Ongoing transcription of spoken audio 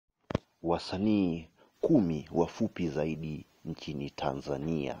wasanii 10 wafupi zaidi nchini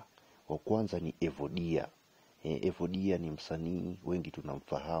Tanzania. Wa kwanza ni Evodia. Evodia ni msanii, wengi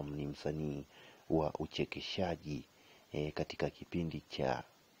tunamfahamu, ni msanii wa uchekeshaji katika kipindi cha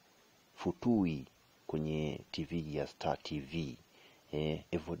Futui kwenye TV ya Star TV.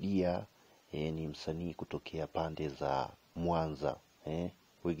 Evodia ni msanii kutokea pande za Mwanza.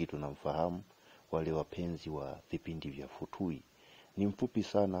 Wengi tunamfahamu, wale wapenzi wa vipindi vya Futui. Ni mfupi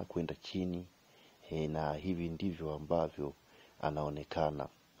sana kwenda chini, na hivi ndivyo ambavyo anaonekana.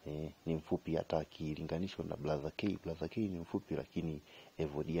 Ni mfupi hata akilinganishwa na Brother K. Brother K ni mfupi, lakini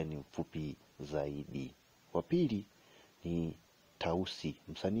Evodia ni mfupi zaidi. Wa pili ni Tausi.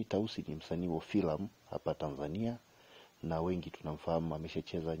 Msanii Tausi ni msanii wa filamu hapa Tanzania, na wengi tunamfahamu,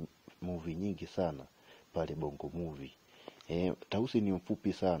 ameshacheza movie nyingi sana pale Bongo Movie. Tausi ni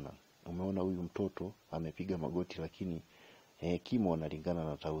mfupi sana. Umeona huyu mtoto amepiga magoti, lakini kimo analingana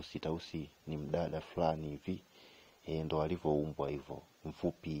na Tausi. Tausi ni mdada fulani hivi, ndo alivyoumbwa hivyo,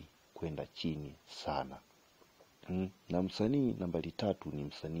 mfupi kwenda chini sana. Na msanii nambari 3 ni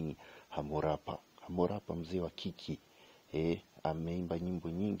msanii Hamorapa. Hamorapa mzee wa kiki. Ameimba nyimbo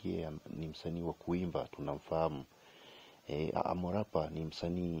nyingi, ni msanii wa kuimba, tunamfahamu. Hamorapa ni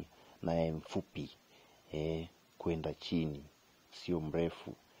msanii naye mfupi kwenda chini, sio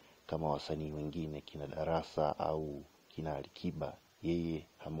mrefu kama wasanii wengine kina Darasa au kina Alikiba. Yeye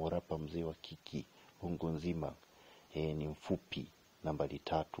Hamorapa mzee wa kiki bongo nzima ni mfupi, nambari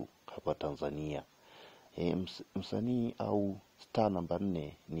 3 hapa Tanzania. Msanii au star namba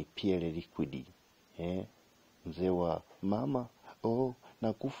 4 ni Pierre Liquid. Mzee wa mama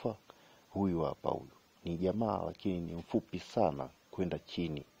nakufa. Huyu hapa, huyu ni jamaa, lakini ni mfupi sana kwenda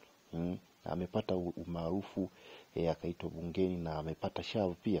chini. Amepata umaarufu, akaitwa bungeni, na amepata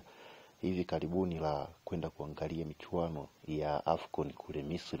shavu pia hivi karibuni la kwenda kuangalia michuano ya Afcon kule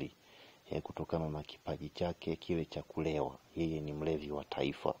Misri, kutokana na kipaji chake kile cha kulewa. Yeye ni mlevi wa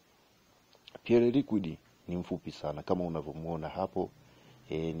taifa. Pierre Liquid ni mfupi sana kama unavyomuona hapo.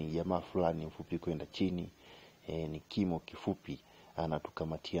 Ni jamaa fulani mfupi kwenda chini, ni kimo kifupi,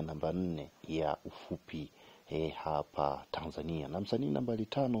 anatukamatia namba 4 ya ufupi hapa Tanzania. Na msanii nambari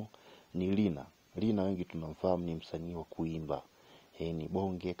 5 ni Lina. Lina wengi tunamfahamu, ni msanii wa kuimba. Ni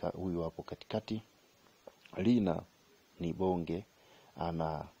bonge, huyu hapo katikati. Lina ni bonge,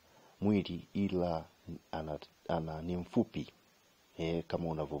 ana mwili ila ni mfupi kama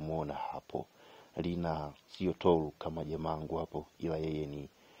unavyomuona hapo. Lina sio tolu kama jamangu hapo, ila yeye ni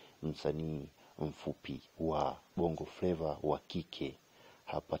msanii mfupi wa bongo flavor wa kike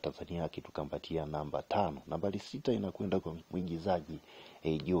hapa Tanzania, akitukambatia namba 5. Nambari 6 inakwenda kwa mwigizaji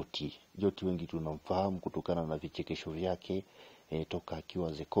Joti. Joti wengi tunamfahamu kutokana na vichekesho vyake toka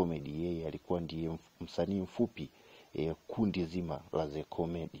akiwa The Comedy. Yeye alikuwa ndiye msanii mfupi kundi zima la The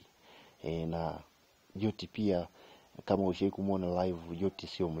Comedy. Na Joti pia, kama ushawahi kumuona live, Joti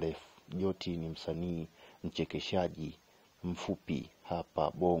sio mrefu. Joti ni msanii mchekeshaji mfupi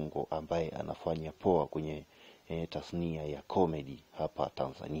hapa Bongo, ambaye anafanya poa kwenye tasnia ya comedy hapa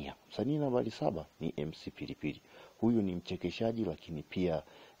Tanzania. Msanii nambari 7 ni MC Pilipili. Huyu ni mchekeshaji, lakini pia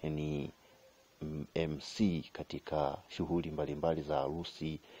ni MC katika shughuli mbalimbali za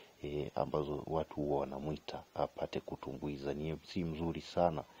harusi, ambazo watu wanamuita apate kutumbuiza. Ni MC mzuri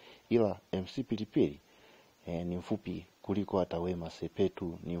sana, ila MC Pilipili ni mfupi kuliko hata Wema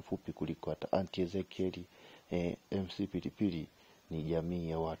Sepetu, ni mfupi kuliko hata Auntie Ezekiel. MC Pilipili ni jamii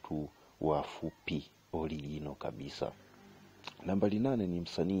ya watu wafupi original kabisa. Nambari 8 ni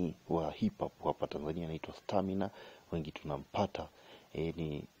msanii wa hip hop hapa Tanzania, anaitwa Stamina. Wengi tunampata,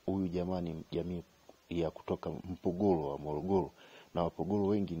 ni huyu jamani, jamii ya kutoka Mpogoro wa Morogoro, na Wapogoro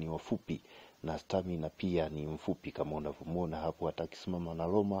wengi ni wafupi, na Stamina pia ni mfupi kama unavyomuona hapo. Hata akisimama na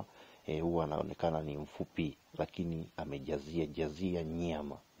Roma huwa anaonekana ni mfupi, lakini amejazia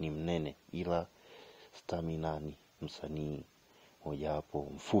nyama, ni mnene, ila Stamina ni msanii moja hapo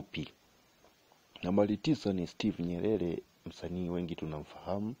mfupi. Nambari 9 ni Steve Nyerere. Msanii wengi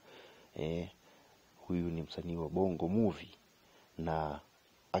tunamfahamu, huyu ni msanii wa Bongo Movie, na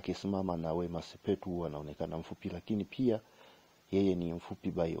akisimama na Wema Sepetu anaonekana mfupi, lakini pia yeye ni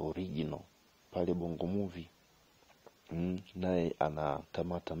mfupi by original pale Bongo Movie. Naye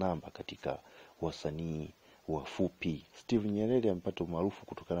anakamata namba katika wasanii wafupi. Steve Nyerere amepata umaarufu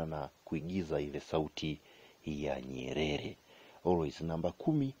kutokana na kuigiza ile sauti ya Nyerere. Always. Namba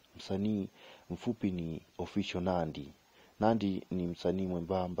 10 msanii mfupi ni Official Nandi. Nandi ni msanii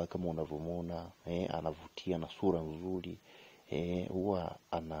mwembamba kama unavyomuona, anavutia na sura nzuri, huwa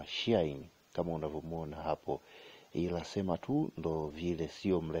ana shine kama unavyomuona hapo, ila sema tu ndo vile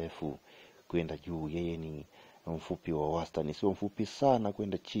sio mrefu kwenda juu. Yeye ni mfupi wa wastani, sio mfupi sana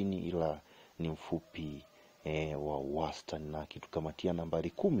kwenda chini, ila ni mfupi wa wastani. Na kitukamatia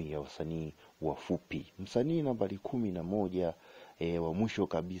nambari 10 ya wasanii wafupi. Msanii nambari 11 wa mwisho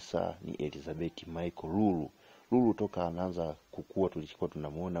kabisa ni Elizabeth Michael Lulu. Lulu toka anaanza kukua tulikuwa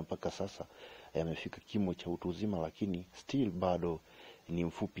tunamuona mpaka sasa amefika kimo cha utu uzima, lakini still bado ni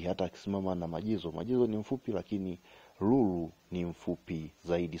mfupi. Hata akisimama na Majizo ni mfupi, lakini Lulu ni mfupi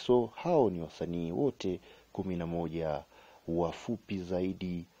zaidi. So hao ni wasanii wote 11 wafupi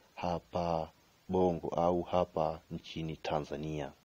zaidi hapa Bongo au hapa nchini Tanzania.